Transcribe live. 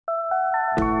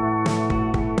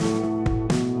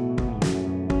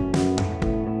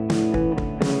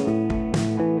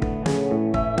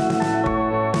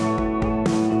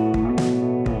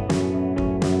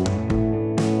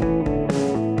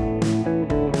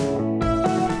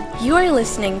You are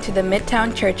listening to the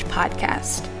Midtown Church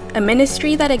Podcast, a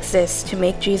ministry that exists to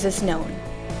make Jesus known.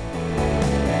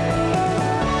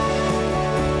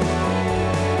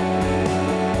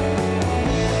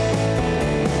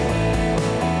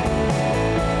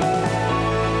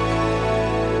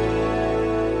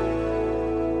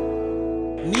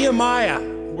 Nehemiah.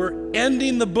 We're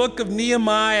ending the book of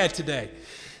Nehemiah today.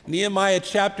 Nehemiah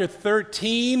chapter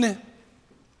 13,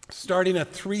 starting a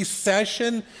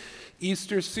 3-session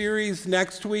Easter series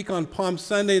next week on Palm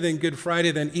Sunday, then Good Friday,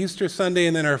 then Easter Sunday,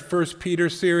 and then our 1 Peter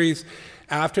series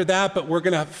after that. But we're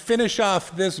going to finish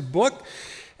off this book.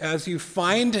 As you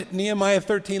find Nehemiah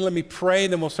 13, let me pray,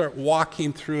 then we'll start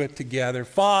walking through it together.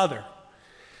 Father,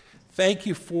 thank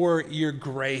you for your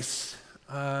grace,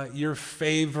 your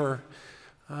favor,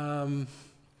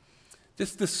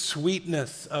 just the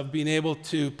sweetness of being able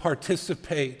to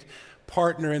participate,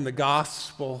 partner in the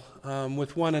gospel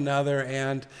with one another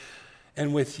and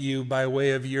with you by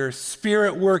way of your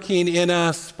Spirit working in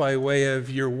us, by way of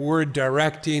your word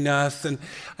directing us. And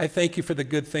I thank you for the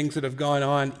good things that have gone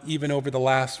on even over the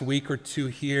last week or two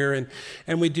here.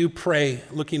 And we do pray,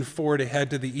 looking forward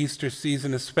ahead to the Easter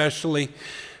season especially.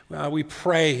 We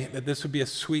pray that this would be a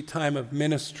sweet time of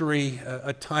ministry,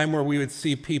 a time where we would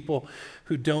see people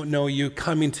who don't know you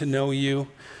coming to know you.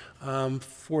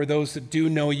 For those that do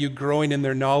know you, growing in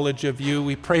their knowledge of you.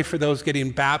 We pray for those getting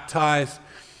baptized,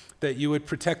 that you would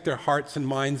protect their hearts and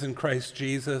minds in Christ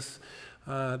Jesus.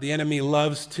 The enemy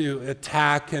loves to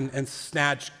attack and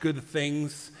snatch good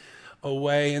things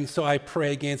away, and so I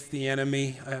pray against the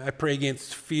enemy. I pray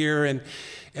against fear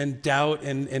and doubt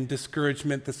and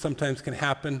discouragement that sometimes can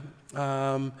happen,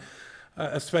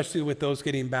 especially with those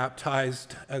getting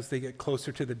baptized as they get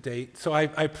closer to the date. So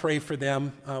I pray for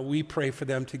them. We pray for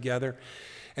them together.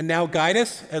 And now guide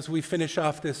us as we finish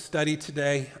off this study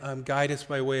today. Guide us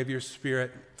by way of your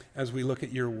Spirit as we look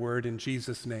at your word in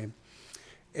Jesus' name.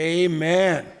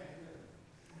 Amen.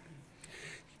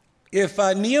 If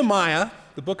Nehemiah,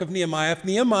 the book of Nehemiah, if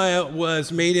Nehemiah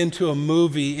was made into a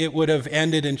movie, it would have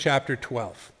ended in chapter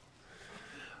 12.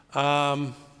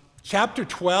 Chapter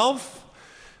 12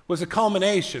 was a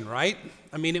culmination, right?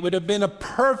 I mean, it would have been a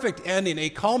perfect ending, a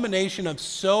culmination of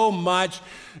so much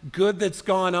good that's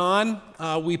gone on.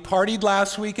 We partied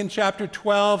last week in chapter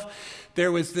 12.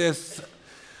 There was this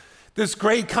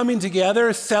great coming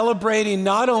together, celebrating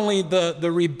not only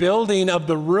the rebuilding of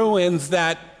the ruins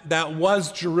that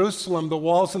was Jerusalem, the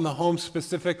walls and the home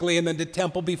specifically, and then the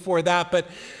temple before that, but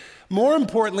more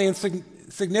importantly and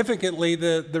significantly,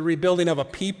 the rebuilding of a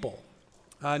people,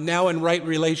 now in right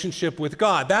relationship with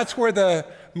God. That's where the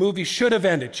movie should have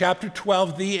ended. Chapter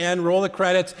 12, the end, roll the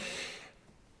credits.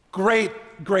 Great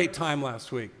time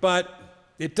last week, but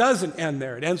it doesn't end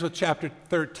there. It ends with chapter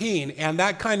 13, and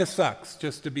that kind of sucks,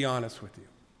 just to be honest with you.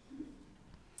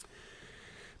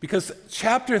 Because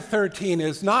chapter 13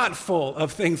 is not full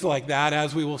of things like that,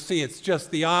 as we will see. It's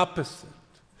just the opposite.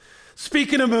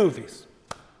 Speaking of movies,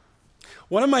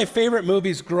 one of my favorite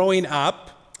movies growing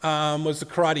up was The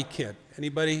Karate Kid.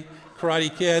 Anybody?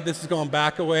 Karate Kid? This is going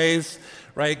back a ways,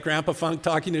 right? Grandpa Funk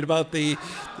talking about the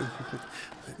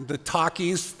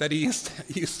talkies that he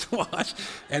used to watch.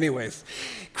 Anyways,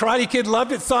 Karate Kid,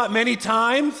 loved it, saw it many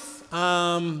times.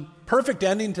 Perfect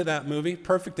ending to that movie.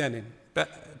 Perfect ending.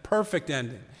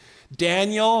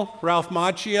 Daniel, Ralph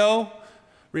Macchio,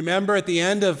 remember at the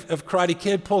end of Karate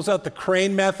Kid, pulls out the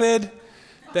crane method.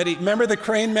 Remember the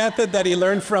crane method that he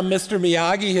learned from Mr.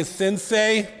 Miyagi, his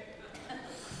sensei?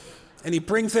 And he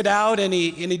brings it out and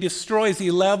he destroys, he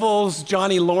levels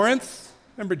Johnny Lawrence.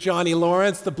 Remember Johnny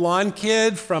Lawrence, the blonde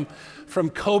kid from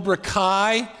Cobra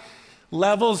Kai?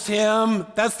 Levels him.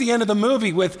 That's the end of the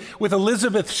movie with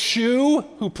Elizabeth Shue,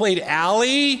 who played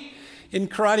Allie in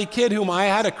Karate Kid, whom I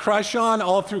had a crush on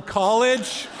all through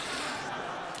college.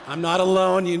 I'm not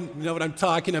alone, you know what I'm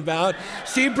talking about.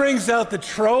 She brings out the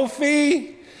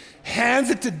trophy, hands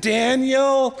it to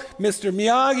Daniel. Mr.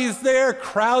 Miyagi's there,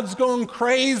 crowd's going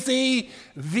crazy.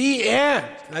 The end.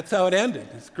 That's how it ended.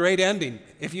 It's a great ending.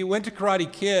 If you went to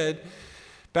Karate Kid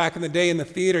back in the day in the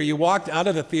theater, you walked out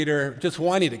of the theater just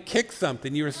wanting to kick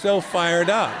something. You were so fired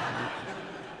up.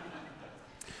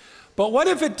 But what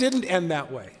if it didn't end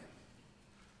that way?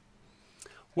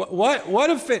 What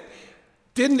if it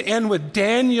didn't end with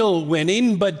Daniel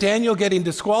winning, but Daniel getting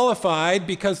disqualified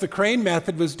because the crane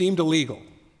method was deemed illegal?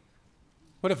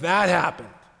 What if that happened?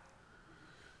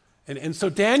 And so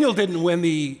Daniel didn't win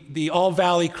the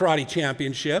All-Valley Karate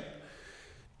Championship.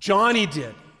 Johnny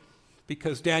did,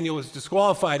 because Daniel was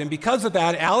disqualified. And because of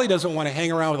that, Allie doesn't want to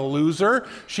hang around with a loser.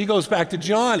 She goes back to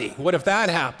Johnny. What if that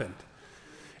happened?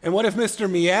 And what if Mr.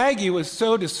 Miyagi was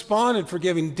so despondent for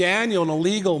giving Daniel an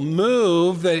illegal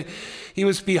move that he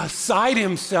was beside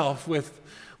himself with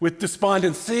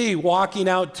despondency, walking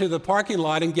out to the parking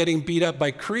lot and getting beat up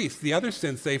by Kreese, the other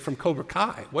sensei from Cobra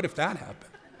Kai? What if that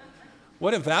happened?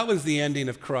 What if that was the ending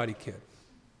of Karate Kid?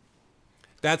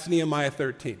 That's Nehemiah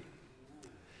 13.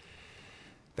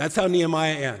 That's how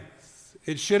Nehemiah ends.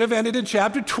 It should have ended in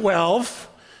chapter 12,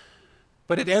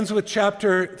 but it ends with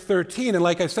chapter 13, and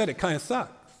like I said, it kind of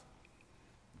sucks.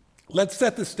 Let's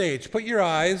set the stage. Put your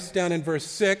eyes down in verse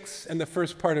 6 and the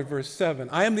first part of verse 7.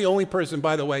 I am the only person,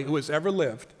 by the way, who has ever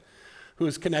lived who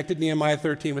has connected Nehemiah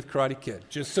 13 with Karate Kid,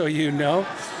 just so you know.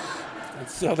 And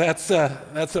so that's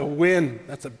a win.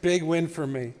 That's a big win for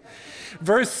me.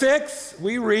 Verse 6,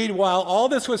 we read, while all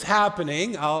this was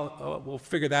happening, we'll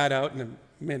figure that out in a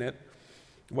minute,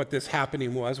 what this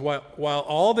happening was. While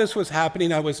all this was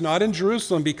happening, I was not in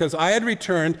Jerusalem because I had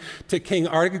returned to King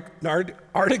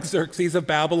Artaxerxes of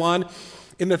Babylon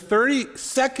in the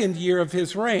 32nd year of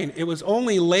his reign. It was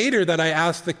only later that I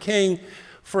asked the king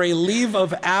for a leave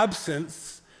of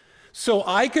absence so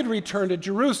I could return to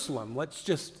Jerusalem. Let's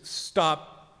just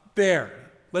stop there.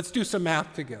 Let's do some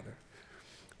math together.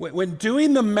 When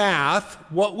doing the math,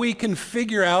 what we can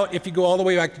figure out, if you go all the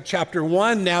way back to chapter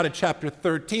 1, now to chapter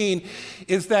 13,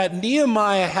 is that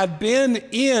Nehemiah had been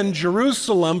in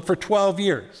Jerusalem for 12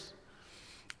 years,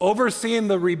 overseeing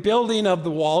the rebuilding of the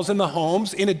walls and the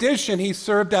homes. In addition, he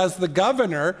served as the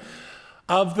governor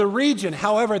of the region.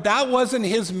 However, that wasn't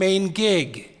his main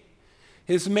gig.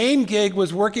 His main gig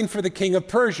was working for the king of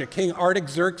Persia, King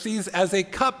Artaxerxes, as a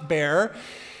cupbearer.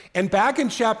 And back in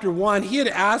chapter 1, he had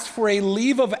asked for a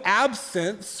leave of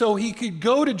absence so he could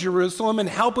go to Jerusalem and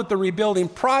help with the rebuilding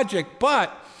project,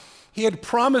 but he had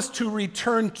promised to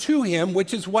return to him,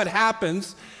 which is what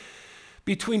happens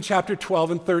between chapter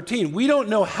 12 and 13. We don't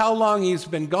know how long he's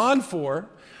been gone for.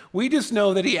 We just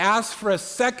know that he asked for a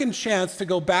second chance to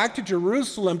go back to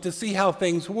Jerusalem to see how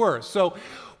things were. So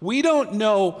we don't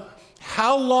know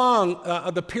how long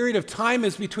the period of time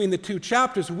is between the two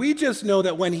chapters. We just know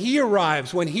that when he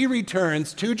arrives, when he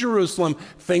returns to Jerusalem,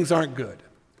 things aren't good.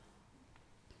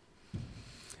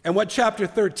 And what chapter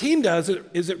 13 does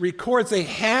is it records a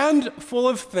handful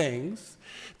of things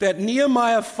that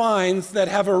Nehemiah finds that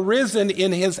have arisen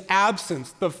in his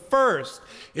absence. The first,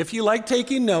 if you like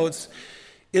taking notes,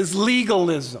 is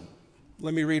legalism.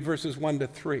 Let me read verses 1 to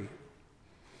 3.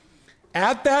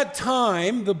 At that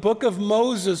time, the book of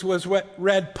Moses was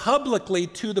read publicly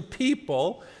to the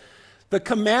people. The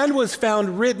command was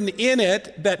found written in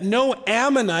it that no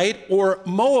Ammonite or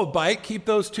Moabite, keep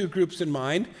those two groups in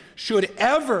mind, should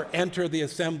ever enter the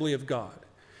assembly of God,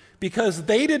 because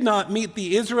they did not meet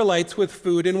the Israelites with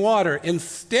food and water.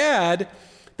 Instead,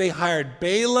 they hired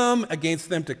Balaam against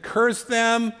them to curse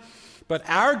them. But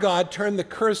our God turned the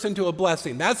curse into a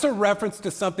blessing. That's a reference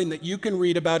to something that you can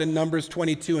read about in Numbers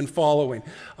 22 and following.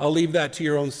 I'll leave that to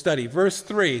your own study. Verse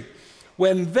 3,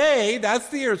 when they, that's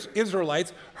the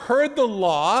Israelites, heard the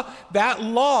law, that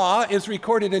law is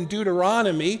recorded in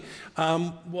Deuteronomy.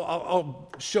 I'll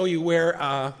show you where,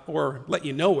 or let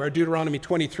you know where, Deuteronomy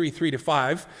 23,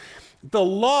 3-5. The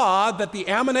law that the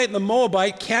Ammonite and the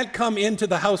Moabite can't come into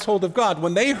the household of God.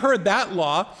 When they heard that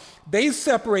law, they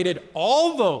separated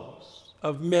all those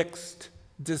of mixed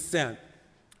descent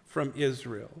from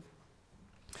Israel.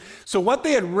 So what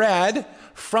they had read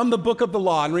from the book of the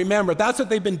law, and remember, that's what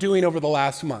they've been doing over the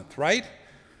last month, right?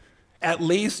 At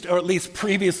least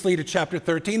previously to chapter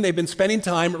 13, they've been spending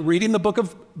time reading the book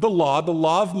of the law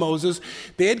of Moses.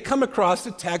 They had come across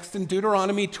a text in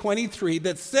Deuteronomy 23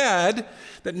 that said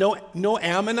that no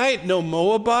Ammonite, no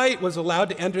Moabite was allowed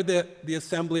to enter the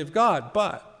assembly of God.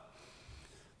 But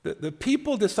the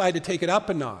people decided to take it up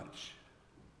a notch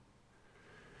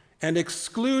and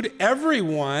exclude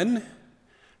everyone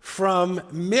from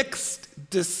mixed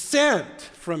descent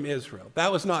from Israel.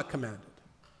 That was not commanded.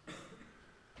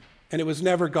 And it was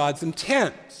never God's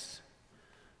intent.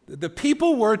 The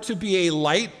people were to be a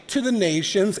light to the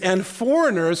nations, and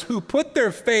foreigners who put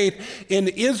their faith in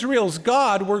Israel's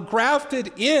God were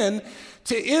grafted in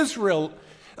to Israel.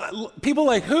 People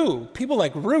like who? People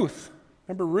like Ruth.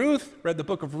 Remember Ruth? Read the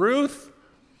book of Ruth?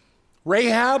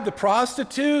 Rahab, the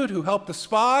prostitute who helped the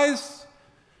spies.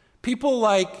 People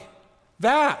like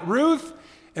that. Ruth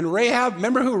and Rahab.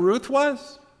 Remember who Ruth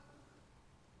was?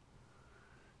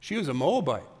 She was a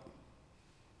Moabite,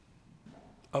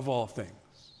 of all things.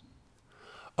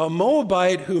 A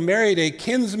Moabite who married a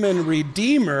kinsman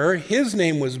redeemer. His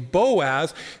name was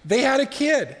Boaz. They had a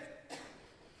kid.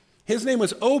 His name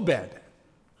was Obed.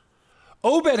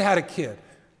 Obed had a kid.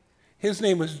 His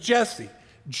name was Jesse.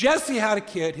 Jesse had a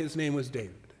kid. His name was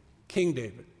David, King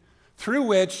David. through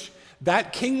which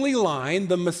that kingly line,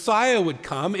 the Messiah, would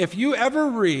come. If you ever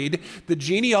read the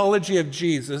genealogy of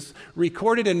Jesus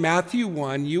recorded in Matthew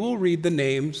 1, you will read the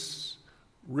names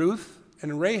Ruth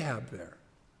and Rahab there.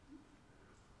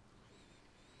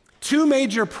 Two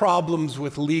major problems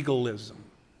with legalism.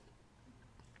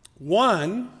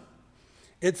 One,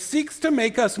 it seeks to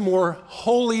make us more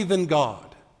holy than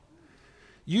God,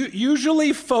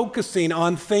 usually focusing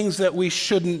on things that we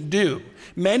shouldn't do.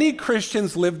 Many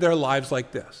Christians live their lives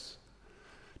like this,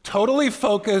 totally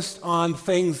focused on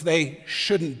things they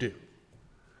shouldn't do.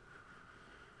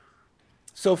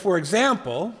 So, for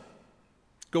example,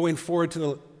 going forward to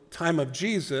the time of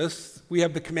Jesus, we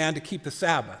have the command to keep the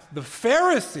Sabbath. The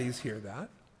Pharisees hear that,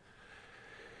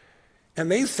 and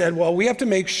they said, well, we have to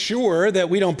make sure that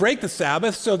we don't break the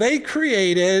Sabbath, so they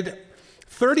created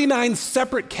 39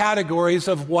 separate categories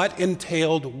of what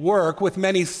entailed work, with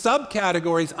many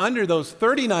subcategories under those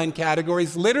 39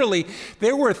 categories. Literally,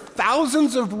 there were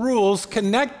thousands of rules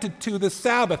connected to the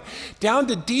Sabbath, down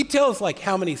to details like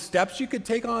how many steps you could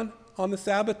take on the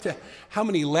Sabbath, to how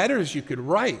many letters you could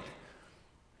write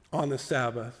on the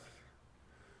Sabbath.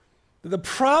 The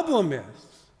problem is,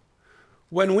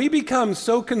 when we become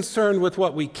so concerned with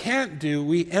what we can't do,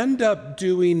 we end up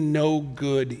doing no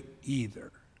good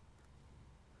either,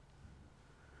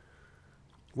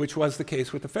 which was the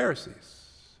case with the Pharisees,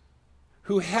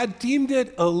 who had deemed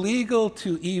it illegal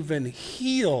to even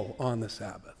heal on the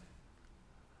Sabbath.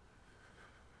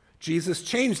 Jesus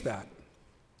changed that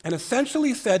and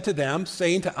essentially said to them,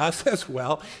 saying to us as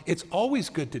well, it's always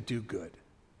good to do good.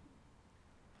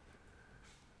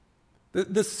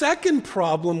 The second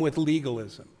problem with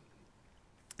legalism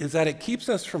is that it keeps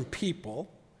us from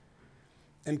people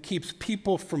and keeps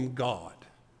people from God,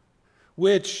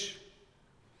 which,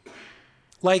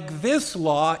 like this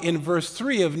law in verse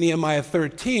 3 of Nehemiah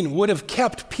 13, would have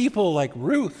kept people like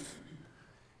Ruth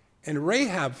and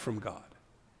Rahab from God.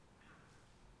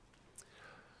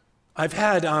 I've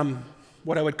had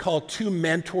what I would call two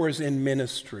mentors in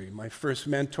ministry. My first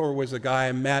mentor was a guy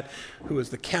I met who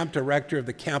was the camp director of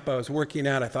the camp I was working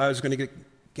at. I thought I was going to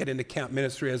get into camp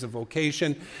ministry as a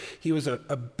vocation. He was a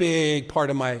big part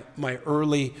of my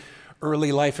early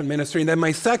life in ministry. And then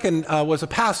my second was a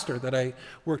pastor that I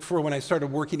worked for when I started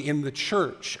working in the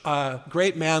church.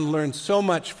 Great man, learned so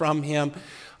much from him.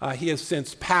 He has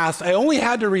since passed. I only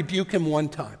had to rebuke him one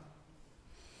time.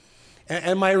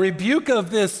 And my rebuke of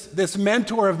this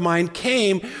mentor of mine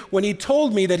came when he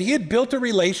told me that he had built a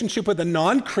relationship with a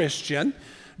non-Christian,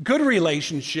 good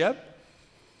relationship.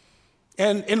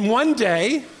 And one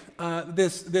day,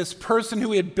 this person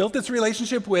who he had built this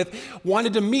relationship with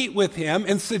wanted to meet with him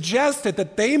and suggested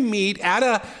that they meet at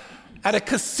a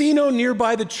casino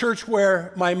nearby the church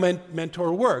where my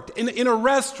mentor worked, in a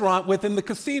restaurant within the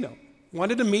casino.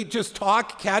 Wanted to meet, just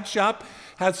talk, catch up,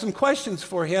 had some questions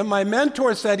for him. My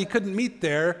mentor said he couldn't meet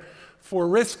there for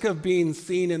risk of being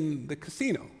seen in the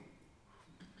casino.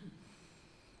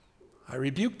 I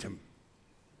rebuked him.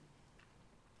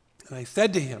 And I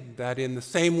said to him that in the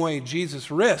same way Jesus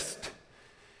risked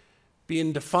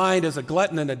being defined as a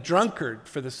glutton and a drunkard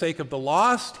for the sake of the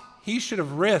lost, he should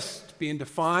have risked being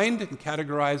defined and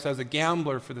categorized as a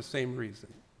gambler for the same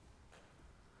reason.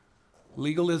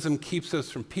 Legalism keeps us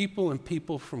from people and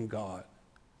people from God,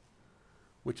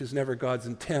 which is never God's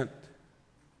intent.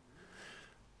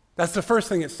 That's the first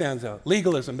thing that stands out,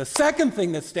 legalism. The second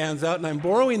thing that stands out, and I'm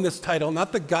borrowing this title,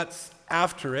 not the guts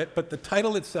after it, but the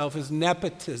title itself, is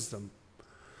nepotism.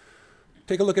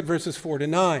 Take a look at verses 4 to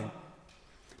 9.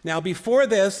 Now, before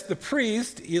this, the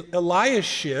priest,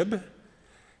 Eliashib,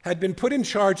 had been put in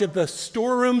charge of the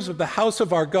storerooms of the house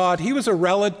of our God. He was a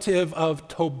relative of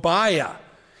Tobiah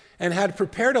and had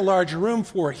prepared a large room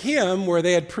for him where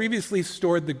they had previously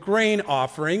stored the grain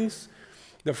offerings,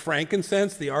 the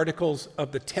frankincense, the articles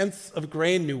of the tenths of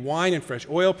grain, new wine, and fresh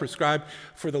oil prescribed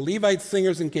for the Levite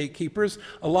singers and gatekeepers,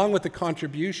 along with the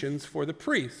contributions for the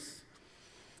priests.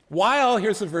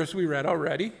 Here's the verse we read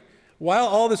already, while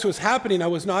all this was happening, I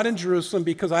was not in Jerusalem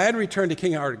because I had returned to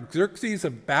King Artaxerxes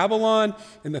of Babylon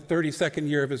in the 32nd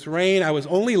year of his reign. It was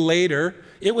only later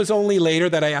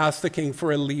that I asked the king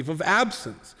for a leave of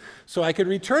absence so I could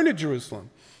return to Jerusalem.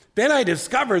 Then I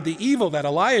discovered the evil that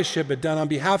Eliashib had done on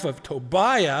behalf of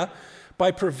Tobiah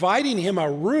by providing him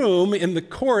a room in the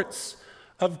courts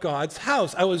of God's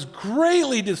house. I was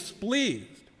greatly displeased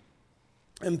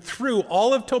and threw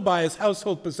all of Tobiah's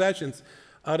household possessions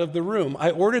out of the room. I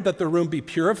ordered that the room be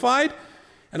purified,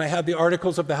 and I had the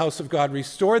articles of the house of God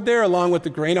restored there, along with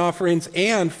the grain offerings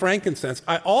and frankincense.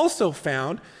 I also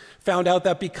found out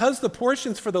that because the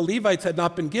portions for the Levites had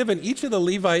not been given, each of the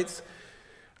Levites,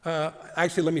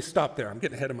 actually, let me stop there. I'm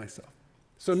getting ahead of myself.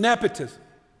 So nepotism.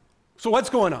 So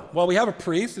what's going on? Well, we have a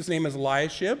priest. His name is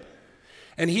Eliashib.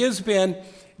 And he has been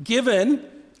given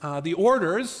the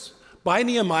orders by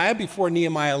Nehemiah before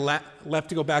Nehemiah left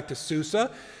to go back to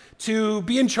Susa to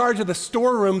be in charge of the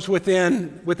storerooms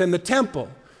within the temple.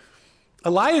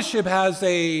 Eliashib has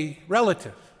a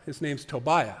relative. His name's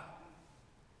Tobiah.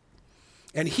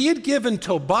 And he had given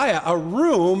Tobiah a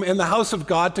room in the house of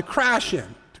God to crash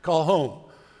in, to call home.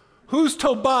 Who's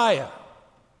Tobiah?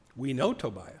 We know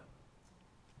Tobiah.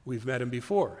 We've met him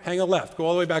before. Hang a left. Go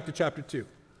all the way back to chapter 2.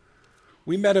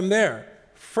 We met him there.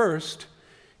 First,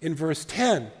 in verse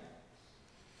 10.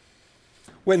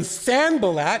 When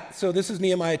Sanballat, so this is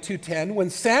Nehemiah 2:10, when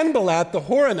Sanballat the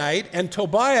Horonite and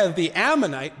Tobiah the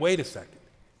Ammonite, wait a second.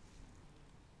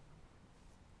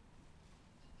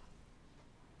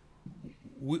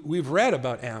 We've read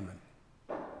about Ammon.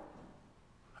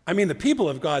 I mean, the people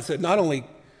of God said not only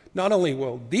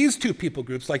will these two people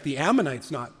groups, like the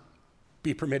Ammonites, not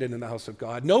be permitted in the house of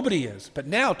God, nobody is, but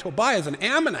now Tobiah is an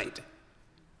Ammonite.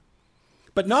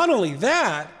 But not only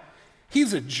that,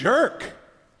 he's a jerk,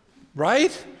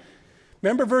 right?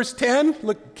 Remember verse 10?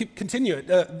 Look, continue it.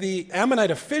 The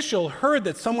Ammonite official heard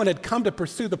that someone had come to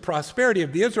pursue the prosperity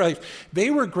of the Israelites.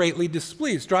 They were greatly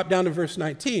displeased. Drop down to verse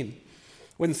 19.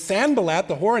 When Sanballat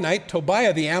the Horonite,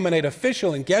 Tobiah the Ammonite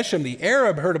official, and Geshem the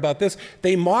Arab heard about this,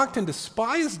 they mocked and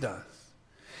despised us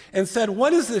and said,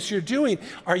 "What is this you're doing?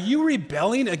 Are you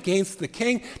rebelling against the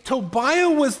king?"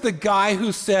 Tobiah was the guy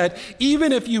who said,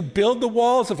 even if you build the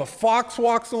walls, if a fox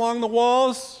walks along the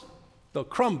walls, they'll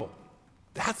crumble.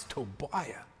 That's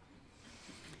Tobiah.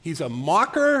 He's a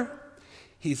mocker.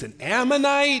 He's an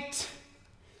Ammonite.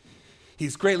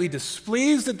 He's greatly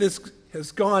displeased that this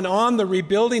has gone on, the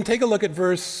rebuilding. Take a look at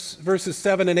verses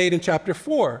 7 and 8 in chapter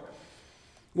 4.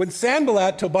 When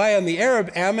Sanballat, Tobiah, and the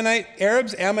Arabs,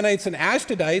 Ammonites, and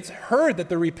Ashdodites heard that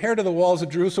the repair to the walls of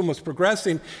Jerusalem was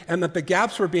progressing and that the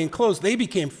gaps were being closed, they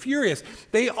became furious.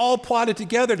 They all plotted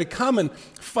together to come and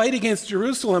fight against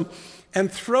Jerusalem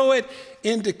and throw it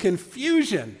into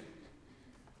confusion.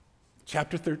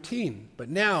 Chapter 13. But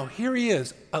now, here he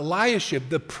is, Eliashib,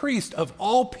 the priest of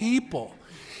all people,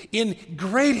 in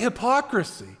great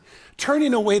hypocrisy,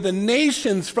 turning away the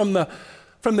nations from the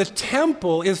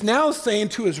temple, is now saying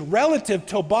to his relative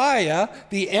Tobiah,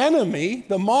 the enemy,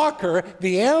 the mocker,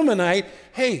 the Ammonite,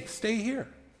 hey, stay here.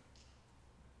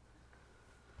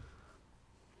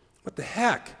 What the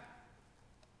heck?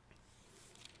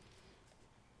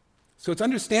 So it's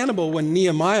understandable when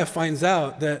Nehemiah finds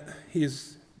out that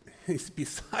he's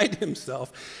beside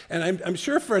himself, and I'm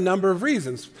sure for a number of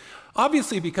reasons.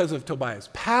 Obviously because of Tobiah's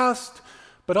past,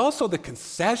 but also the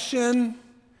concession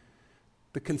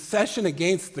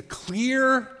against the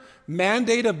clear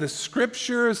mandate of the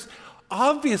scriptures,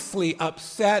 obviously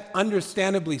upset,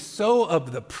 understandably so,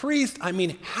 of the priest. I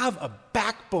mean, have a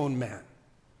backbone, man.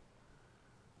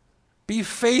 Be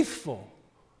faithful.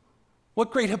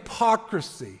 What great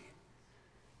hypocrisy.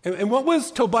 And what was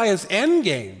Tobiah's end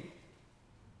game?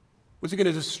 Was he going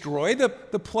to destroy the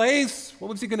place?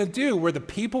 What was he going to do? Were the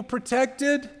people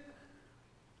protected?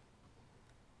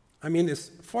 I mean, as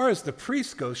far as the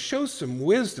priest goes, show some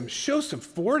wisdom, show some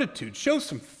fortitude, show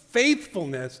some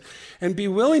faithfulness, and be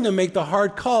willing to make the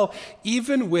hard call,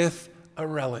 even with a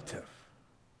relative.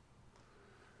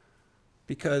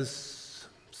 Because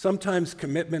sometimes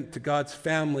commitment to God's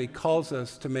family calls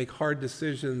us to make hard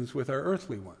decisions with our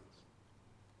earthly ones,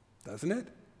 doesn't it?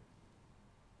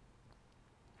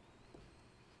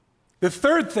 The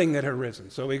third thing that had arisen,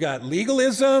 so we've got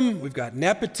legalism, we've got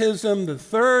nepotism. The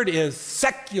third is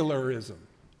secularism.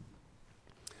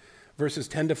 Verses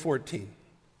 10 to 14.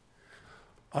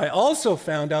 I also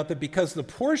found out that because the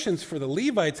portions for the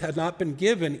Levites had not been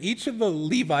given, each of the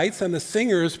Levites and the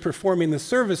singers performing the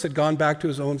service had gone back to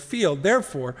his own field.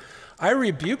 Therefore, I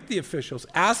rebuked the officials,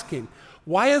 asking,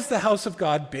 why has the house of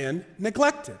God been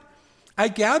neglected? I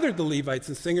gathered the Levites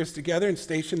and singers together and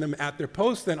stationed them at their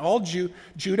posts. Then all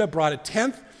Judah brought a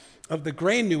tenth of the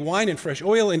grain, new wine, and fresh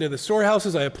oil into the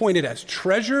storehouses. I appointed as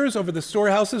treasurers over the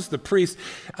storehouses the priest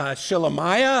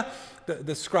Shelemiah,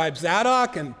 the scribe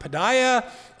Zadok, and Pedaiah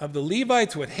of the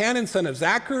Levites, with Hanan, son of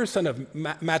Zachar, son of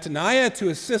Mattaniah, to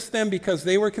assist them because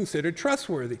they were considered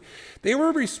trustworthy. They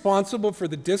were responsible for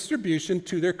the distribution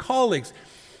to their colleagues.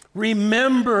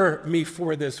 Remember me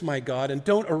for this, my God, and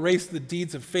don't erase the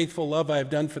deeds of faithful love I have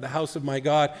done for the house of my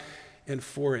God and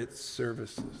for its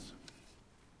services.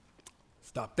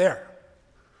 Stop there.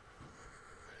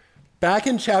 Back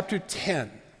in chapter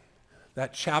 10,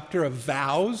 that chapter of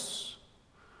vows,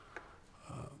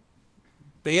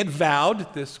 they had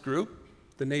vowed, this group,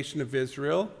 the nation of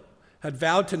Israel, had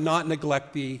vowed to not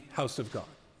neglect the house of God.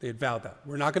 They had vowed that.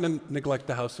 We're not going to neglect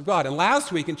the house of God. And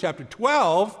last week in chapter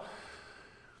 12,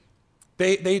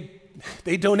 they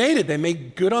donated. They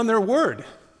made good on their word.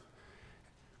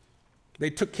 They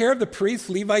took care of the priests,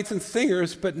 Levites, and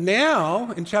singers, but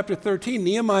now, in chapter 13,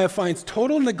 Nehemiah finds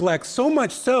total neglect, so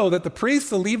much so that the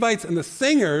priests, the Levites, and the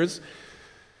singers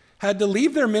had to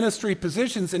leave their ministry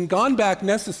positions and gone back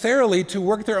necessarily to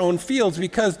work their own fields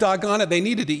because, doggone it, they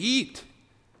needed to eat.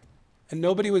 And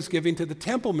nobody was giving to the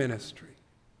temple ministry.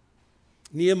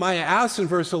 Nehemiah asks in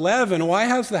verse 11, why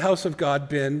has the house of God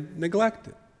been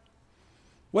neglected?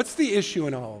 What's the issue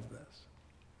in all of this?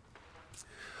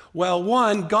 Well,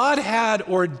 one, God had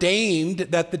ordained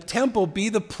that the temple be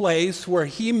the place where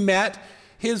he met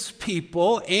his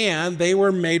people and they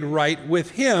were made right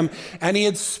with him. And he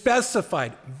had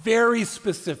specified very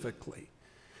specifically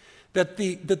that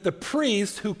the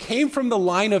priests who came from the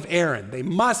line of Aaron, they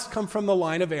must come from the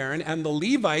line of Aaron, and the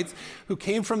Levites who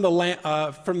came from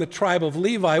the tribe of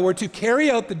Levi were to carry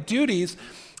out the duties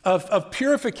of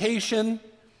purification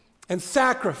and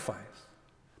sacrifice.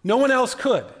 No one else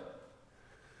could.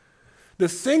 The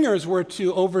singers were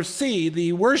to oversee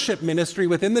the worship ministry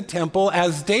within the temple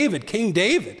as King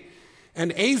David,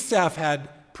 and Asaph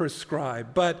had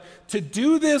prescribed. But to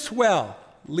do this well,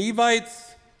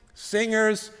 Levites,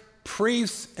 singers,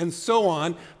 priests, and so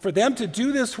on, for them to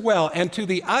do this well and to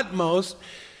the utmost,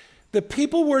 the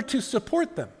people were to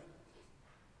support them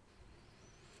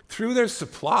through their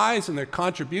supplies and their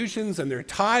contributions and their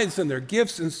tithes and their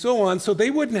gifts and so on, so they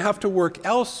wouldn't have to work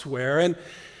elsewhere.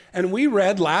 And we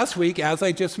read last week, as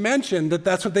I just mentioned, that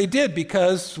that's what they did,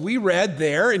 because we read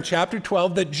there in chapter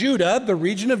 12 that Judah, the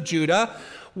region of Judah,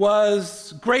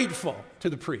 was grateful to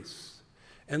the priests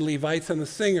and Levites and the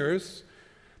singers,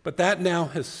 but that now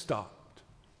has stopped.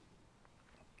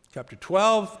 Chapter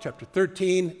 12, chapter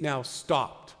 13 now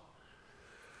stopped.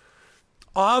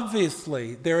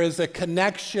 Obviously, there is a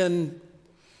connection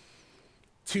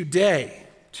today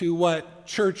to what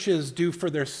churches do for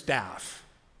their staff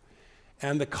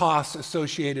and the costs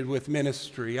associated with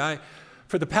ministry.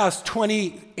 For the past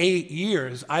 28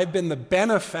 years, I've been the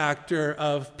benefactor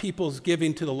of people's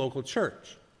giving to the local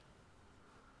church.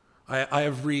 I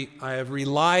have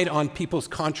relied on people's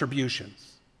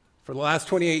contributions for the last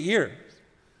 28 years.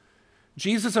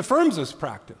 Jesus affirms this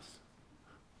practice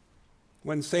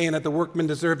when saying that the workman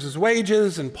deserves his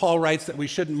wages, and Paul writes that we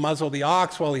shouldn't muzzle the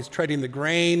ox while he's treading the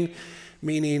grain,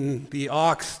 meaning the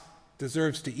ox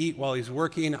deserves to eat while he's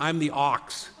working. I'm the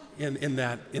ox in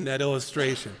that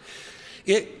illustration.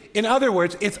 In other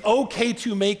words, it's okay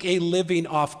to make a living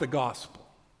off the gospel.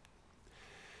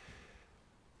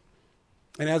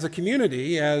 And as a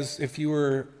community, as if you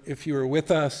were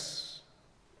with us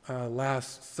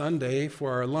last Sunday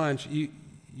for our lunch,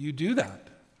 you do that.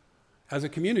 As a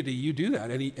community, you do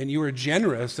that, and you are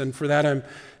generous, and for that I'm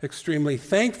extremely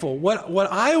thankful.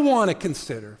 What I want to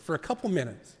consider for a couple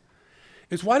minutes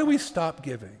is, why do we stop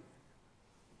giving?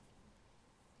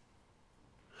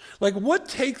 Like, what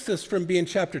takes us from being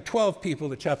chapter 12 people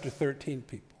to chapter 13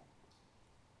 people?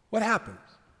 What happens?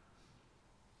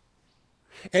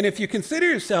 And if you consider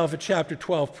yourself a chapter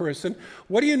 12 person,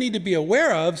 what do you need to be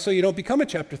aware of so you don't become a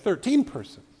chapter 13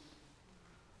 person?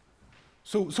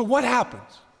 So what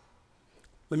happens?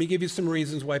 Let me give you some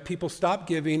reasons why people stop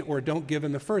giving or don't give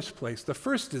in the first place. The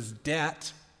first is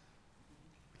debt.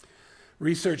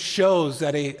 Research shows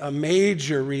that a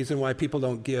major reason why people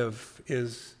don't give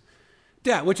is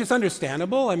debt, which is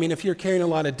understandable. I mean, if you're carrying a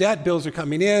lot of debt, bills are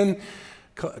coming in,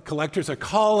 collectors are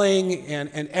calling,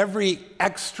 and every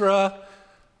extra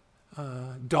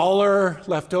dollar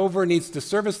left over needs to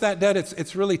service that debt.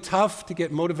 It's really tough to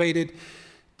get motivated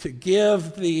to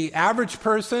give. The average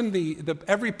person,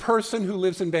 every person who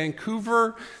lives in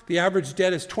Vancouver, the average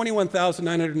debt is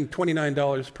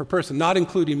 $21,929 per person, not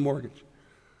including mortgage.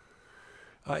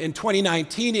 In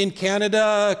 2019 in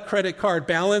Canada, credit card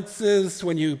balances,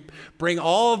 when you bring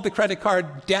all of the credit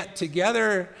card debt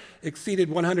together, exceeded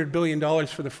 $100 billion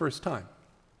for the first time.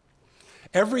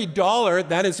 Every dollar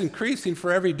that is increasing,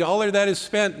 for every dollar that is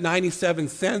spent, 97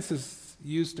 cents is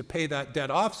used to pay that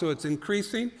debt off, so it's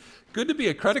increasing. Good to be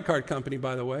a credit card company,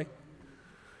 by the way.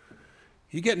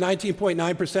 You get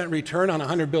 19.9% return on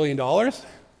 $100 billion.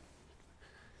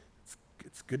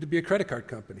 It's good to be a credit card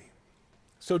company.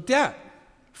 So debt.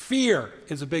 Fear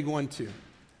is a big one too.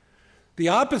 The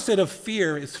opposite of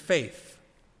fear is faith.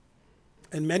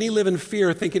 And many live in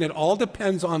fear, thinking it all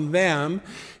depends on them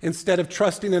instead of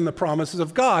trusting in the promises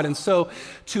of God. And so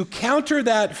to counter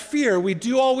that fear, we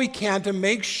do all we can to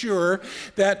make sure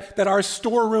that our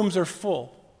storerooms are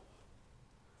full,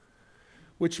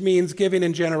 which means giving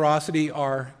and generosity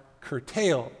are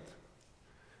curtailed.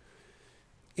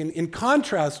 In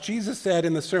contrast, Jesus said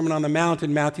in the Sermon on the Mount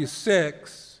in Matthew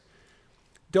 6,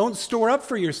 don't store up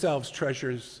for yourselves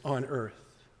treasures on earth,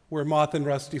 where moth and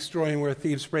rust destroy and where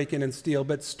thieves break in and steal,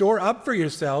 but store up for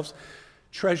yourselves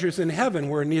treasures in heaven,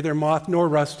 where neither moth nor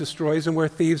rust destroys and where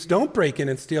thieves don't break in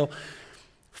and steal.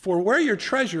 For where your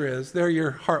treasure is, there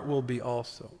your heart will be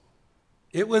also.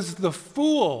 It was the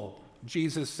fool,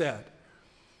 Jesus said,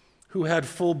 who had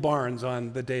full barns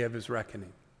on the day of his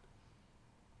reckoning.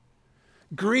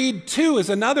 Greed, too, is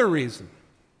another reason.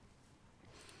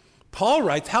 Paul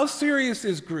writes, how serious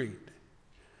is greed?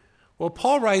 Well,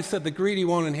 Paul writes that the greedy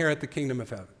won't inherit the kingdom of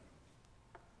heaven.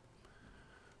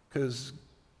 Because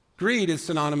greed is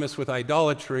synonymous with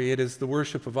idolatry. It is the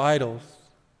worship of idols.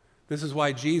 This is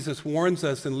why Jesus warns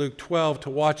us in Luke 12 to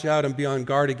watch out and be on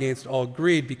guard against all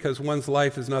greed, because one's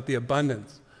life is not the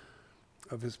abundance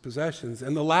of his possessions.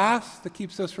 And the last that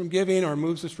keeps us from giving or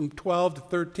moves us from 12 to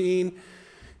 13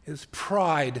 is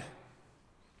pride.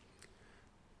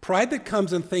 Pride that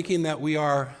comes in thinking that we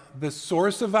are the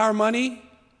source of our money.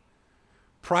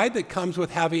 Pride that comes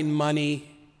with having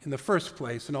money in the first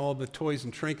place and all the toys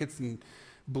and trinkets and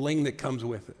bling that comes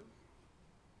with it.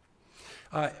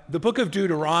 The book of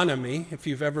Deuteronomy, if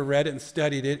you've ever read it and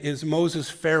studied it, is Moses'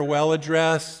 farewell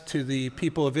address to the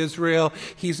people of Israel.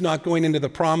 He's not going into the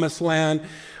promised land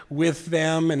with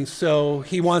them, and so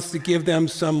he wants to give them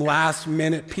some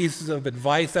last-minute pieces of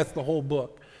advice. That's the whole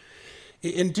book.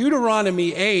 In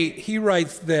Deuteronomy 8, he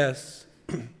writes this,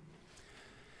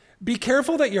 be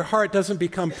careful that your heart doesn't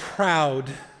become proud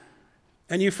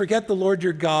and you forget the Lord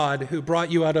your God who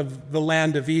brought you out of the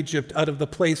land of Egypt, out of the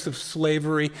place of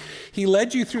slavery. He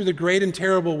led you through the great and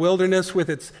terrible wilderness with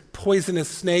its poisonous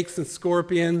snakes and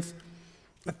scorpions,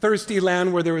 a thirsty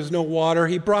land where there was no water.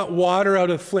 He brought water out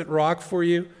of flint rock for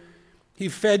you. He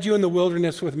fed you in the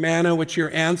wilderness with manna, which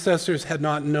your ancestors had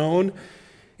not known,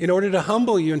 in order to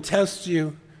humble you and test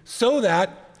you, so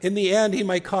that in the end he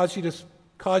might cause you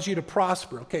to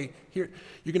prosper. Okay, here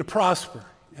you're going to prosper.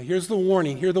 Now here's the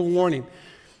warning. Hear the warning.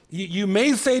 You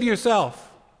may say to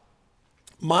yourself,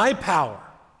 my power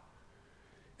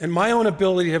and my own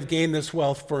ability have gained this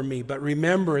wealth for me, but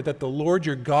remember that the Lord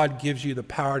your God gives you the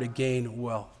power to gain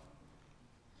wealth.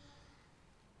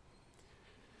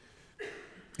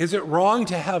 Is it wrong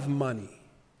to have money?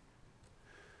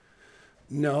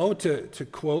 No, to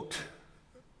quote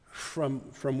from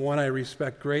one I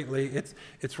respect greatly,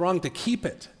 it's wrong to keep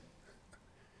it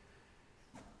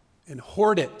and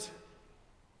hoard it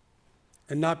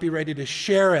and not be ready to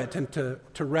share it and to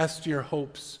rest your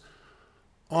hopes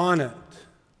on it.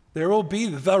 There will be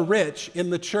the rich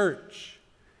in the church,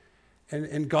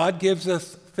 and God gives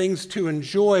us things to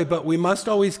enjoy, but we must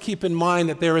always keep in mind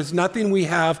that there is nothing we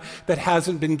have that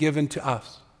hasn't been given to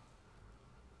us.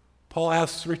 Paul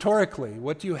asks rhetorically,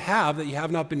 what do you have that you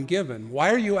have not been given? Why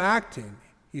are you acting,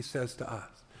 he says to us,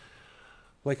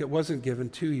 like it wasn't given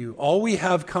to you? All we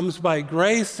have comes by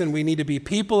grace, and we need to be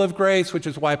people of grace, which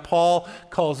is why Paul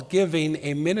calls giving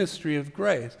a ministry of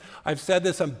grace. I've said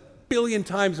this a billion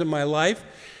times in my life.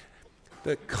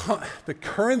 The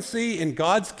currency in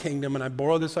God's kingdom, and I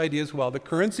borrow this idea as well, the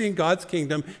currency in God's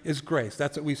kingdom is grace.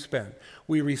 That's what we spend.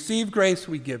 We receive grace,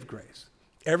 we give grace.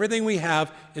 Everything we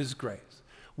have is grace.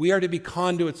 We are to be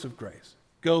conduits of grace,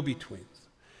 go-betweens.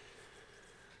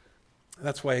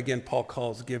 That's why, again, Paul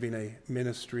calls giving a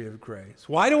ministry of grace.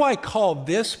 Why do I call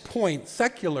this point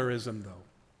secularism, though?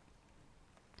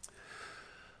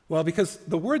 Well, because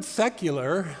the word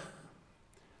secular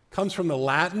comes from the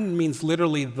Latin, means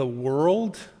literally the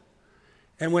world.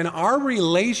 And when our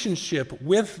relationship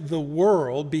with the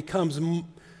world becomes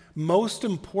most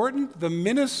important, the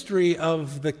ministry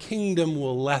of the kingdom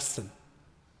will lessen,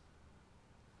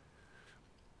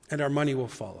 and our money will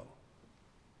follow.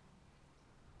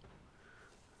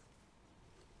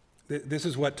 This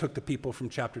is what took the people from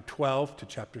chapter 12 to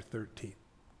chapter 13.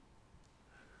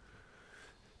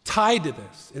 Tied to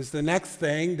this is the next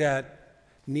thing that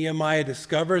Nehemiah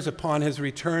discovers upon his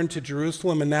return to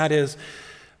Jerusalem, and that is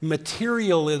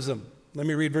materialism. Let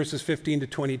me read verses 15 to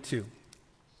 22.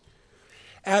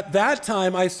 At that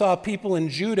time, I saw people in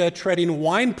Judah treading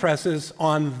wine presses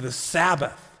on the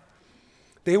Sabbath.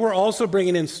 They were also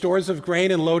bringing in stores of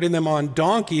grain and loading them on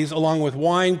donkeys, along with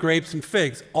wine, grapes, and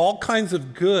figs. All kinds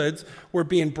of goods were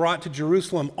being brought to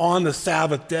Jerusalem on the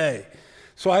Sabbath day.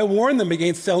 So I warned them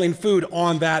against selling food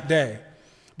on that day.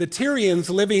 The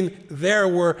Tyrians living there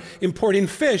were importing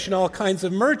fish and all kinds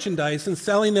of merchandise and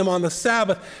selling them on the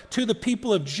Sabbath to the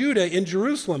people of Judah in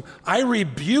Jerusalem. I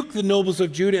rebuked the nobles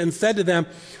of Judah and said to them,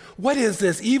 "What is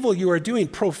this evil you are doing,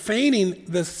 profaning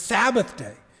the Sabbath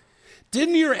day?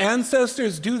 Didn't your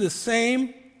ancestors do the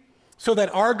same? so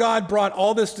that our God brought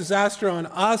all this disaster on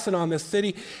us and on this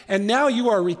city. And now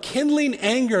you are rekindling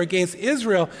anger against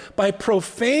Israel by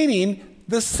profaning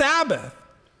the Sabbath.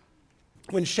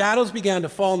 When shadows began to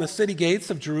fall on the city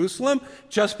gates of Jerusalem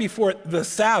just before the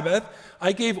Sabbath,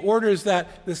 I gave orders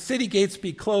that the city gates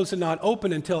be closed and not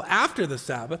open until after the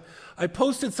Sabbath. I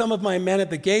posted some of my men at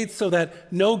the gates so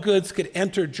that no goods could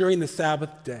enter during the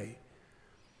Sabbath day.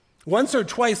 Once or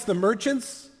twice the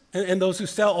merchants and those who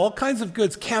sell all kinds of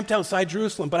goods camped outside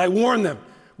Jerusalem, but I warned them,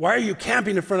 why are you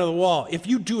camping in front of the wall? If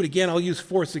you do it again, I'll use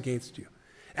force against you.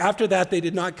 After that, they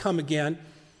did not come again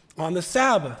on the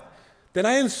Sabbath. Then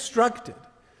I instructed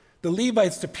the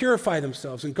Levites to purify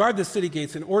themselves and guard the city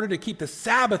gates in order to keep the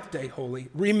Sabbath day holy.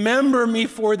 Remember me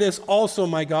for this also,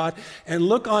 my God, and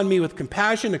look on me with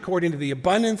compassion according to the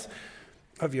abundance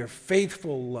of your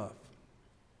faithful love.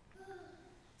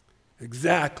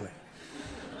 Exactly.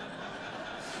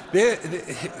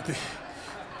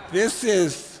 This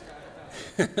is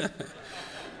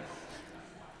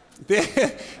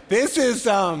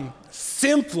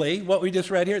simply what we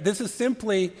just read here. This is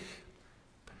simply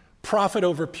profit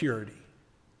over purity.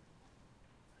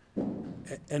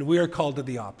 And we are called to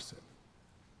the opposite.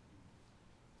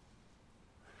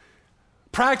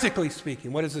 Practically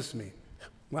speaking, what does this mean?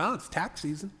 Well, it's tax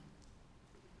season.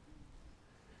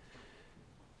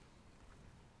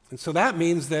 And so that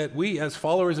means that we, as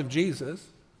followers of Jesus,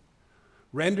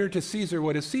 render to Caesar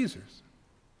what is Caesar's,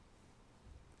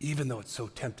 even though it's so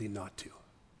tempting not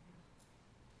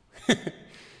to.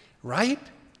 Right?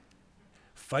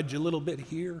 Fudge a little bit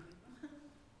here.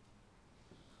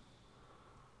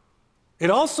 It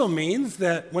also means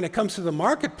that when it comes to the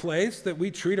marketplace, that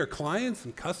we treat our clients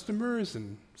and customers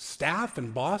and staff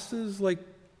and bosses like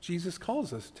Jesus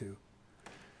calls us to.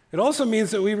 It also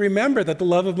means that we remember that the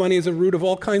love of money is a root of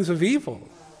all kinds of evil.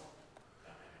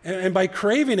 And by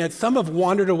craving it, some have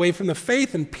wandered away from the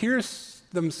faith and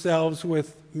pierced themselves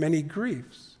with many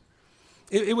griefs.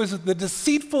 It was the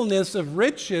deceitfulness of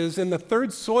riches and the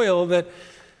third soil that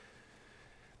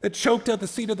choked out the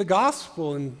seed of the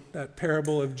gospel in that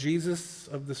parable of Jesus,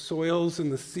 of the soils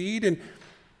and the seed. And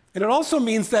it also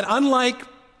means that unlike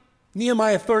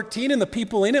Nehemiah 13 and the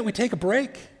people in it, we take a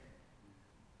break.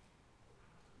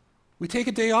 We take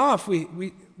a day off.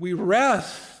 We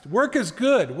rest. Work is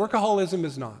good. Workaholism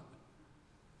is not.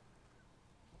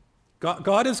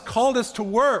 God has called us to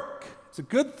work. It's a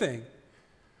good thing.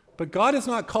 But God has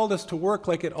not called us to work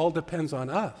like it all depends on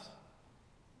us.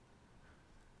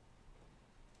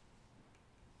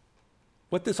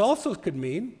 What this also could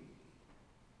mean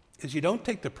is you don't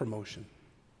take the promotion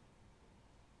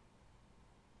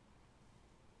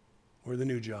or the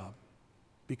new job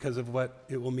because of what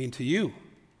it will mean to you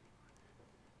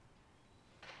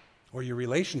or your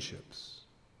relationships,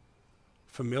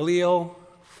 familial,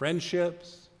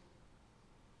 friendships,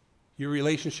 your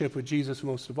relationship with Jesus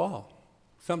most of all.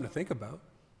 Something to think about.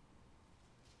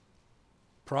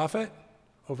 Profit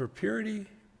over purity,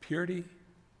 purity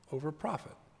over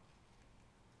profit.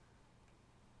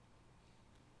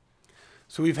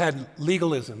 So we've had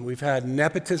legalism, we've had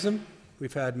nepotism,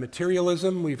 we've had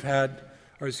materialism,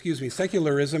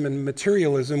 secularism and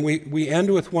materialism. We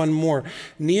end with one more.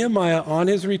 Nehemiah, on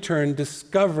his return,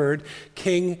 discovered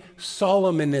King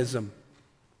Solomonism.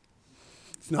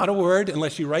 It's not a word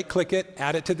unless you right-click it,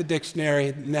 add it to the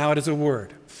dictionary. Now it is a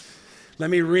word. Let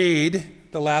me read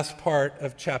the last part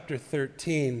of chapter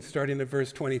 13, starting at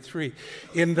verse 23.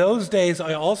 In those days,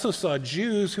 I also saw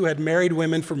Jews who had married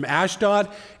women from Ashdod,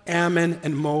 Ammon,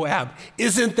 and Moab.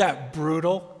 Isn't that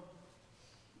brutal?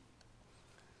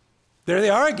 There they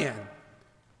are again.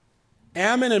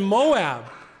 Ammon and Moab.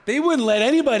 They wouldn't let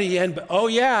anybody in, but oh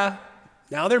yeah,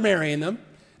 now they're marrying them,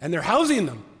 and they're housing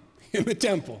them in the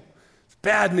temple. It's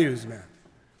bad news, man.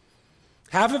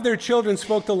 Half of their children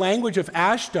spoke the language of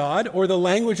Ashdod or the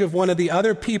language of one of the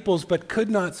other peoples, but could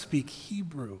not speak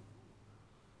Hebrew.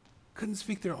 Couldn't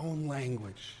speak their own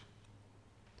language.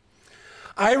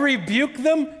 I rebuked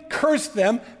them, cursed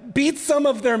them, beat some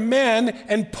of their men,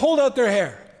 and pulled out their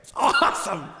hair. It's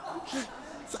awesome.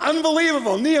 It's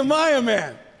unbelievable. Nehemiah,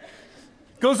 man.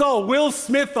 Goes all Will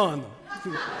Smith on them.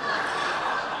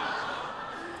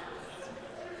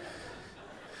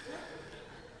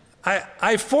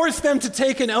 I forced them to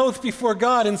take an oath before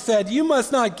God and said, you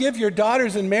must not give your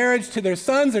daughters in marriage to their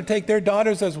sons or take their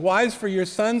daughters as wives for your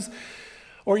sons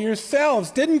or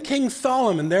yourselves. Didn't King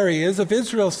Solomon, there he is, of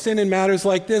Israel sin in matters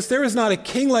like this? There is not a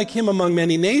king like him among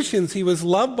many nations. He was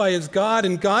loved by his God,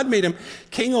 and God made him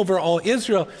king over all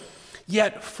Israel.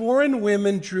 Yet foreign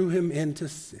women drew him into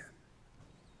sin.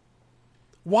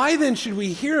 Why then should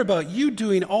we hear about you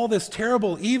doing all this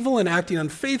terrible evil and acting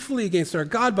unfaithfully against our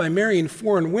God by marrying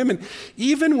foreign women?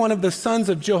 Even one of the sons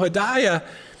of Jehoiada,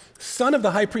 son of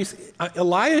the high priest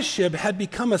Eliashib, had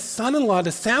become a son-in-law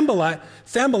to Sanballat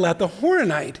the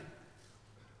Horonite.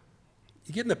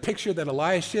 You getting the picture that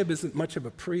Eliashib isn't much of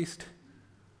a priest?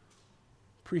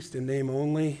 Priest in name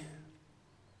only.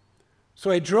 So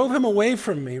I drove him away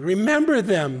from me. Remember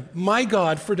them, my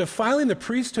God, for defiling the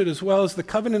priesthood as well as the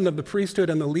covenant of the priesthood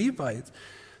and the Levites.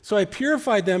 So I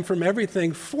purified them from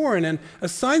everything foreign and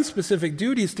assigned specific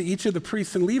duties to each of the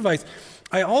priests and Levites.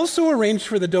 I also arranged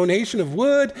for the donation of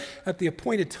wood at the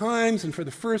appointed times and for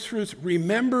the first fruits.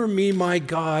 Remember me, my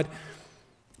God,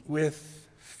 with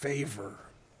favor.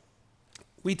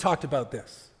 We talked about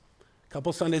this a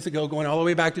couple Sundays ago, going all the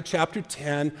way back to chapter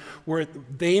 10, where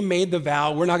they made the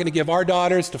vow, we're not going to give our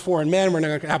daughters to foreign men, we're not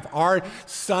going to have our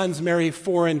sons marry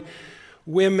foreign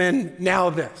women. Now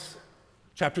this,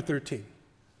 chapter 13.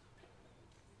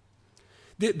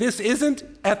 This isn't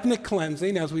ethnic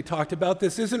cleansing, as we talked about.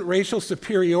 This isn't racial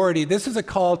superiority. This is a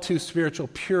call to spiritual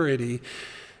purity.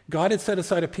 God had set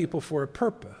aside a people for a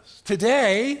purpose.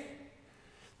 Today,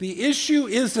 the issue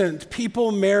isn't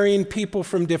people marrying people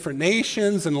from different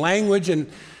nations and languages and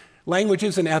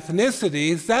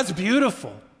ethnicities. That's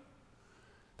beautiful.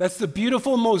 That's the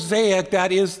beautiful mosaic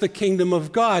that is the kingdom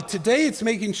of God. Today, it's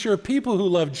making sure people who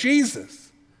love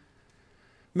Jesus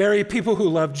marry people who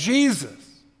love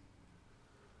Jesus,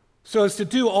 so as to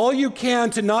do all you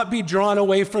can to not be drawn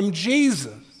away from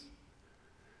Jesus.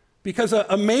 Because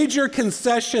a major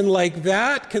concession like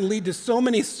that can lead to so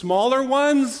many smaller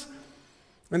ones.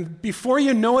 And before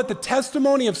you know it, the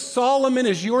testimony of Solomon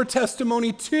is your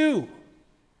testimony too.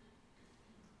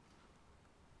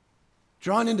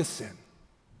 Drawn into sin,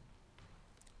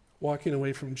 walking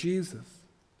away from Jesus.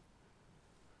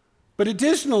 But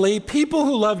additionally, people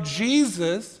who love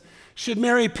Jesus should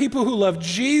marry people who love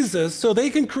Jesus so they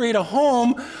can create a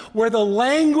home where the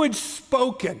language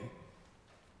spoken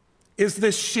is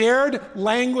the shared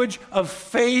language of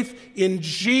faith in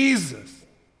Jesus,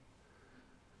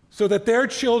 so that their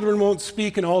children won't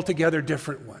speak an altogether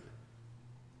different one.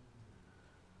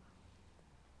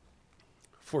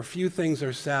 For few things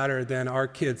are sadder than our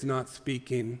kids not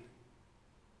speaking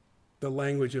the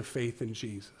language of faith in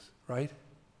Jesus, right?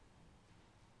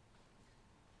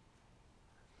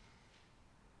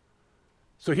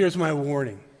 So here's my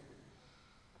warning.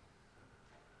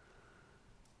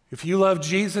 If you love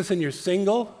Jesus and you're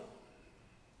single,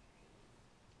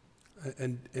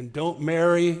 and don't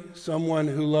marry someone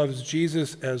who loves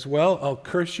Jesus as well, I'll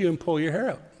curse you and pull your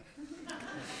hair out.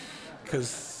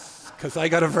 Because I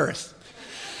got a verse.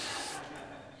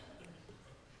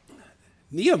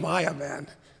 Nehemiah, man.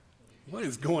 What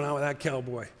is going on with that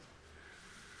cowboy?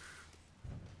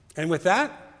 And with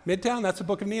that, Midtown, that's the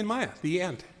book of Nehemiah, the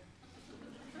end.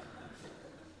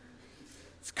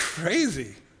 It's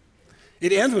crazy.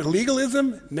 It ends with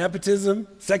legalism, nepotism,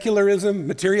 secularism,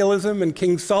 materialism, and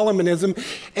King Solomonism.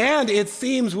 And it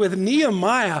seems with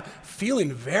Nehemiah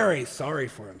feeling very sorry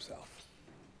for himself.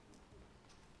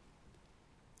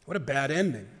 What a bad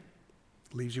ending.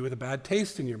 Leaves you with a bad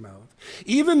taste in your mouth.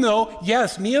 Even though,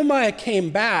 yes, Nehemiah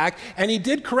came back and he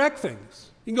did correct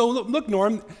things. You can go, look,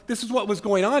 Norm, this is what was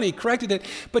going on. He corrected it.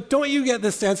 But don't you get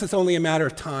the sense it's only a matter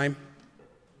of time?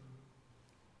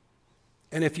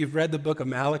 And if you've read the book of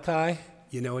Malachi,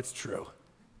 you know it's true.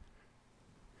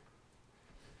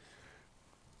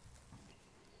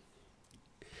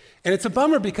 And it's a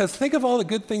bummer because think of all the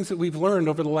good things that we've learned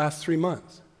over the last 3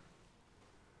 months.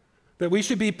 That we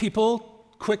should be people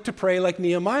quick to pray like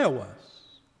Nehemiah was.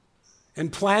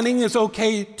 And planning is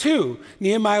okay too.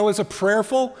 Nehemiah was a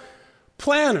prayerful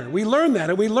planner. We learned that.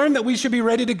 And we learned that we should be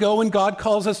ready to go when God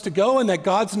calls us to go, and that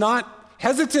God's not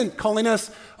hesitant calling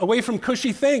us away from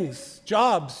cushy things,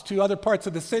 jobs, to other parts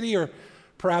of the city or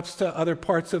perhaps to other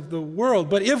parts of the world.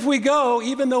 But if we go,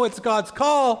 even though it's God's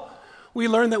call, we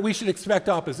learn that we should expect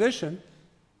opposition.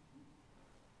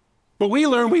 But we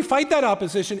learn we fight that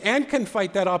opposition and can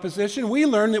fight that opposition. We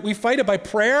learn that we fight it by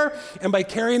prayer and by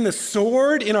carrying the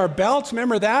sword in our belts.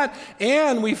 Remember that?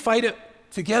 And we fight it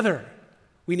together.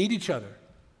 We need each other.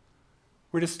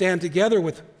 We're to stand together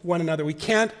with one another. We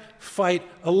can't fight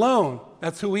alone.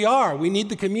 That's who we are. We need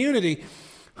the community.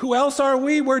 Who else are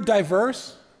we? We're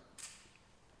diverse,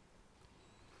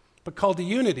 but called to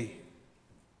unity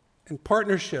and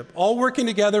partnership, all working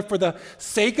together for the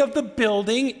sake of the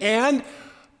building and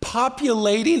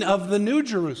populating of the New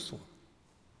Jerusalem.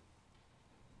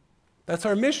 That's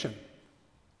our mission.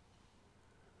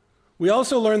 We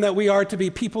also learn that we are to be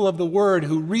people of the Word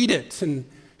who read it and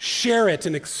share it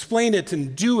and explain it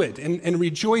and do it and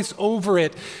rejoice over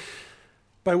it.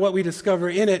 by what we discover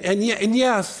in it. And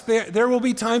yes, there will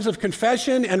be times of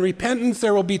confession and repentance.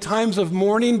 There will be times of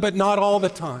mourning, but not all the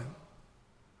time.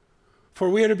 For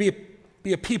we are to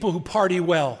be a people who party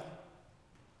well,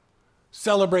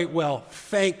 celebrate well.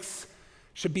 Thanks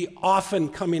should be often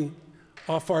coming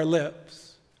off our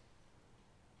lips.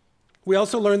 We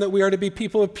also learn that we are to be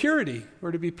people of purity.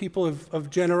 We're to be people of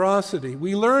generosity.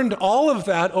 We learned all of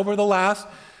that over the last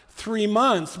 3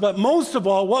 months. But most of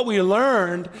all, what we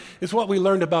learned is what we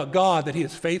learned about God, that He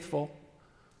is faithful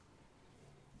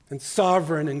and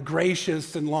sovereign and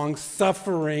gracious and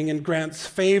long-suffering and grants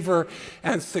favor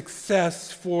and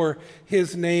success for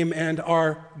His name and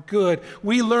our good.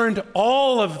 We learned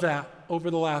all of that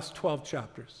over the last 12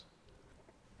 chapters.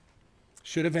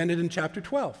 Should have ended in chapter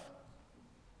 12.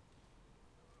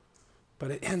 But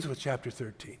it ends with chapter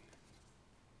 13.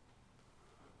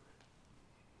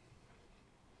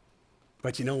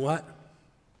 But you know what?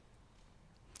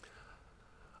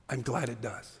 I'm glad it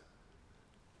does.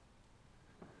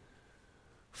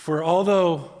 For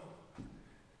although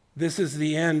this is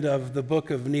the end of the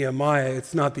book of Nehemiah,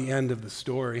 it's not the end of the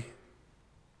story.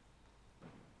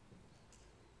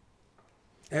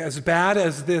 As bad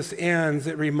as this ends,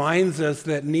 it reminds us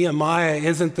that Nehemiah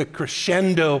isn't the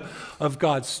crescendo of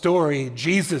God's story.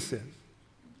 Jesus is.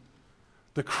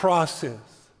 The cross is.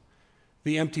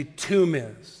 The empty tomb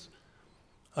is.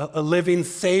 A living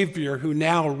Savior who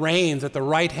now reigns at the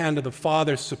right hand of the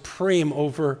Father, supreme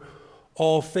over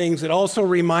all things. It also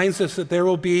reminds us that there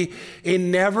will be a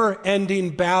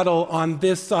never-ending battle on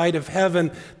this side of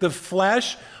heaven. The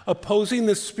flesh opposing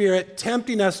the Spirit,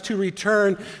 tempting us to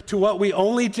return to what we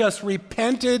only just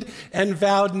repented and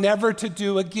vowed never to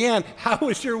do again. How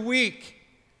was your week?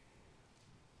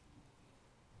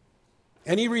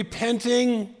 Any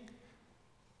repenting,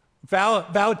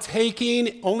 vow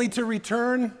taking, only to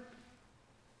return?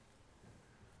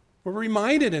 We're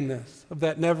reminded in this of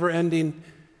that never-ending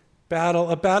battle,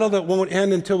 a battle that won't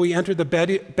end until we enter the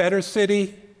better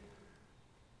city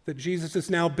that Jesus is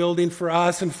now building for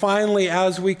us. And finally,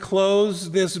 as we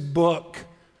close this book,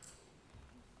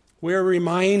 we're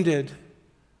reminded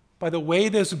by the way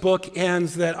this book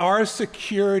ends that our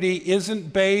security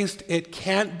isn't based, it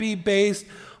can't be based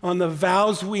on the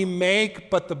vows we make,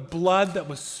 but the blood that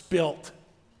was spilt.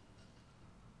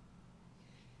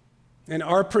 And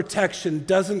our protection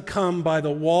doesn't come by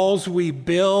the walls we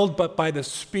build, but by the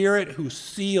Spirit who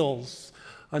seals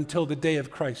until the day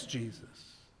of Christ Jesus.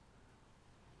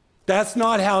 That's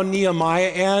not how Nehemiah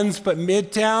ends, but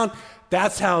Midtown,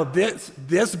 that's how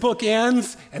this book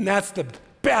ends, and that's the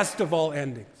best of all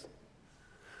endings.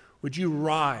 Would you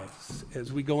rise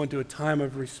as we go into a time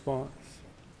of response?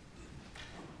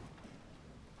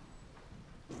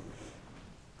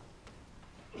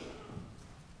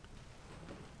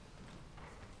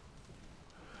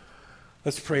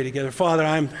 Let's pray together. Father,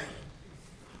 I'm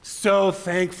so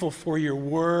thankful for your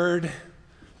word,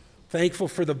 thankful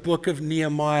for the book of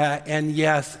Nehemiah, and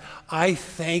yes, I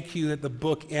thank you that the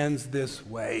book ends this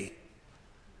way.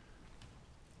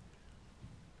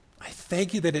 I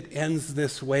thank you that it ends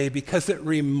this way because it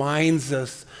reminds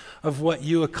us of what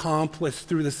you accomplished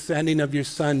through the sending of your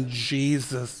Son,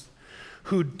 Jesus,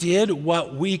 who did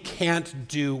what we can't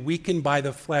do, weakened by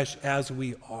the flesh as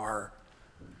we are.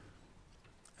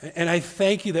 And I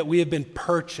thank you that we have been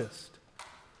purchased,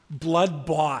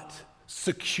 blood-bought,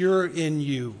 secure in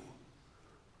you.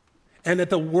 And that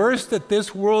the worst that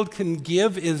this world can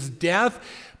give is death,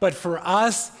 but for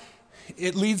us,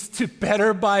 it leads to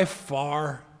better by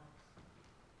far.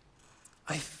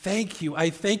 I thank you. I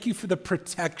thank you for the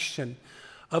protection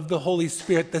of the Holy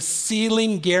Spirit, the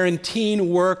sealing,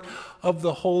 guaranteeing work of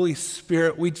the Holy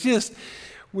Spirit.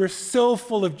 We're so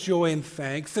full of joy and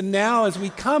thanks. And now as we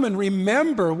come and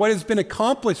remember what has been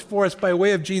accomplished for us by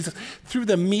way of Jesus through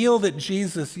the meal that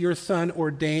Jesus, your Son,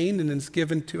 ordained and has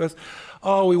given to us,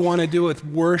 we want to do it with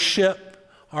worship,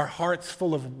 our hearts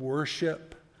full of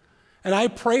worship. And I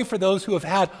pray for those who have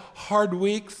had hard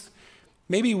weeks,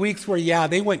 maybe weeks where,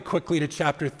 they went quickly to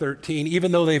chapter 13,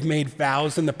 even though they've made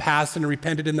vows in the past and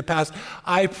repented in the past.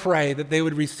 I pray that they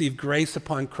would receive grace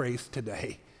upon grace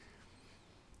today.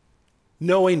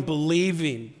 Knowing and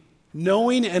believing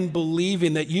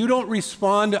that you don't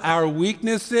respond to our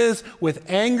weaknesses with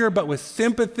anger, but with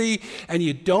sympathy, and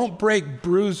you don't break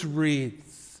bruised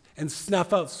reeds and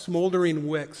snuff out smoldering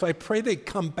wicks. So I pray they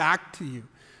come back to you,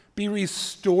 be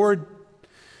restored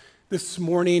this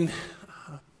morning,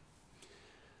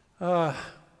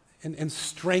 and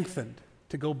strengthened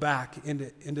to go back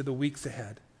into the weeks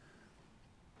ahead.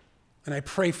 And I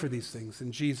pray for these things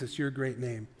in Jesus, your great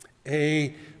name.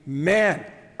 Amen.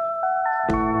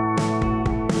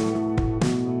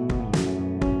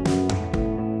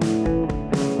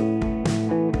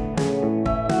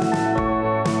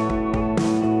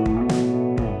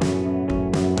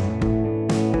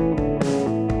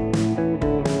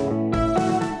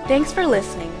 Thanks for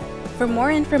listening. For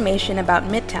more information about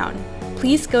Midtown,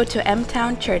 please go to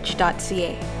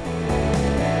mtownchurch.ca.